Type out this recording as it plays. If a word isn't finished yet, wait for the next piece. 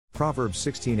Proverbs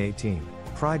 16:18,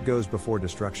 pride goes before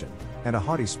destruction, and a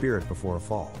haughty spirit before a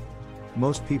fall.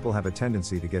 Most people have a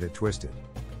tendency to get it twisted.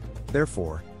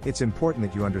 Therefore, it's important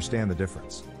that you understand the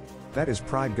difference. That is,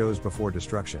 pride goes before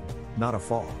destruction, not a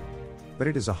fall. But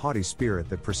it is a haughty spirit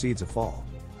that precedes a fall.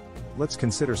 Let's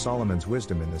consider Solomon's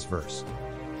wisdom in this verse.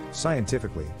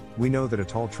 Scientifically, we know that a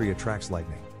tall tree attracts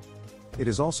lightning. It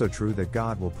is also true that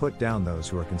God will put down those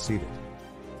who are conceited.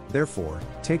 Therefore,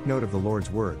 take note of the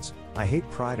Lord's words, "I hate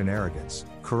pride and arrogance,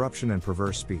 corruption and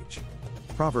perverse speech."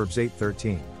 Proverbs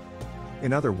 8:13.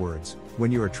 In other words,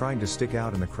 when you are trying to stick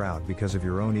out in the crowd because of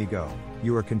your own ego,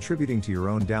 you are contributing to your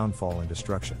own downfall and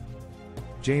destruction.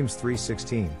 James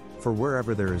 3:16, for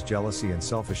wherever there is jealousy and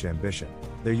selfish ambition,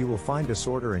 there you will find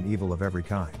disorder and evil of every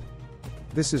kind.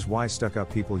 This is why stuck-up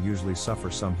people usually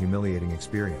suffer some humiliating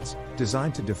experience,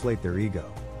 designed to deflate their ego.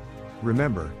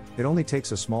 Remember, it only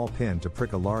takes a small pin to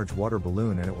prick a large water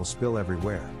balloon and it will spill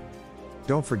everywhere.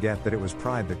 Don't forget that it was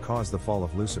pride that caused the fall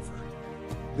of Lucifer.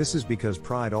 This is because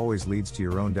pride always leads to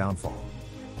your own downfall.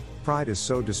 Pride is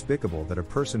so despicable that a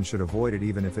person should avoid it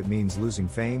even if it means losing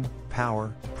fame,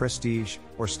 power, prestige,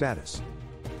 or status.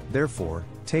 Therefore,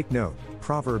 take note,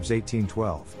 Proverbs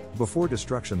 18:12, before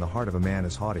destruction the heart of a man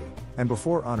is haughty, and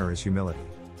before honor is humility.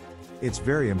 It's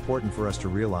very important for us to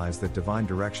realize that divine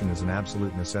direction is an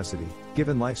absolute necessity,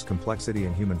 given life's complexity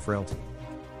and human frailty.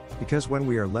 Because when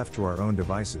we are left to our own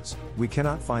devices, we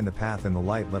cannot find the path in the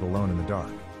light, let alone in the dark.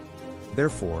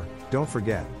 Therefore, don't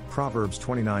forget, Proverbs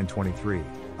 29:23,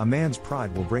 a man's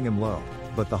pride will bring him low,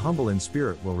 but the humble in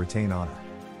spirit will retain honor.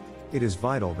 It is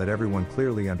vital that everyone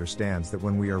clearly understands that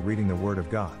when we are reading the Word of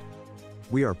God,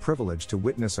 we are privileged to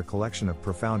witness a collection of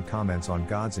profound comments on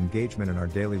God's engagement in our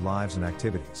daily lives and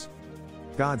activities.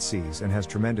 God sees and has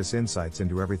tremendous insights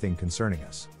into everything concerning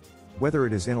us. Whether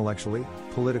it is intellectually,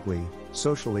 politically,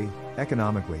 socially,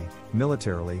 economically,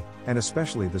 militarily, and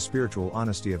especially the spiritual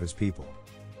honesty of His people.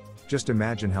 Just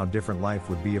imagine how different life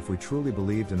would be if we truly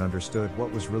believed and understood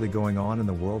what was really going on in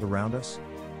the world around us.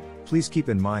 Please keep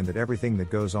in mind that everything that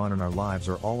goes on in our lives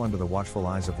are all under the watchful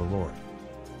eyes of the Lord.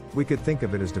 We could think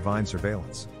of it as divine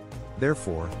surveillance.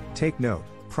 Therefore, take note,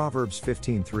 Proverbs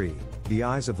 15:3, the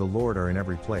eyes of the Lord are in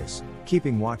every place,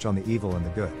 keeping watch on the evil and the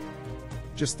good.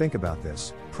 Just think about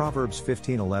this, Proverbs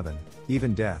 15:11,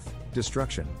 even death,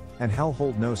 destruction, and hell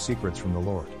hold no secrets from the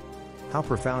Lord. How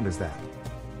profound is that?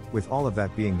 With all of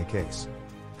that being the case,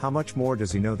 how much more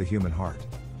does He know the human heart?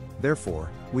 Therefore,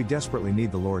 we desperately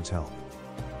need the Lord's help.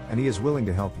 And He is willing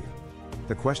to help you.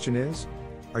 The question is,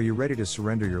 are you ready to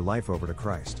surrender your life over to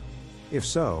Christ? If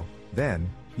so, then,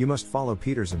 you must follow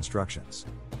Peter's instructions.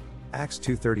 Acts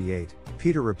 2:38,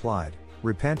 Peter replied,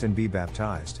 "Repent and be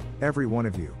baptized, every one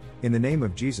of you, in the name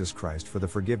of Jesus Christ for the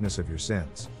forgiveness of your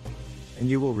sins. And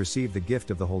you will receive the gift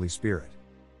of the Holy Spirit.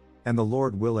 And the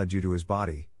Lord will add you to His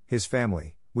body, His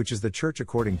family, which is the church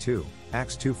according to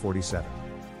Acts 2:47.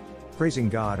 Praising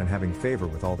God and having favor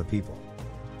with all the people.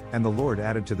 And the Lord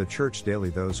added to the church daily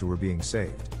those who were being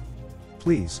saved.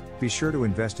 Please, be sure to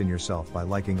invest in yourself by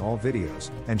liking all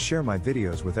videos, and share my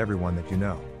videos with everyone that you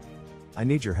know. I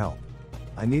need your help.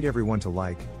 I need everyone to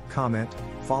like, comment,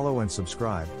 follow and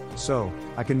subscribe, so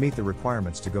I can meet the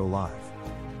requirements to go live.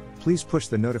 Please push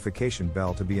the notification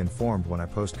bell to be informed when I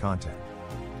post content.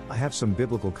 I have some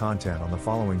biblical content on the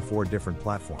following 4 different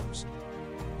platforms.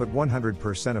 But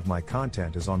 100% of my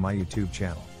content is on my YouTube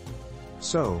channel.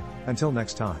 So, until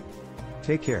next time.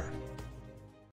 Take care.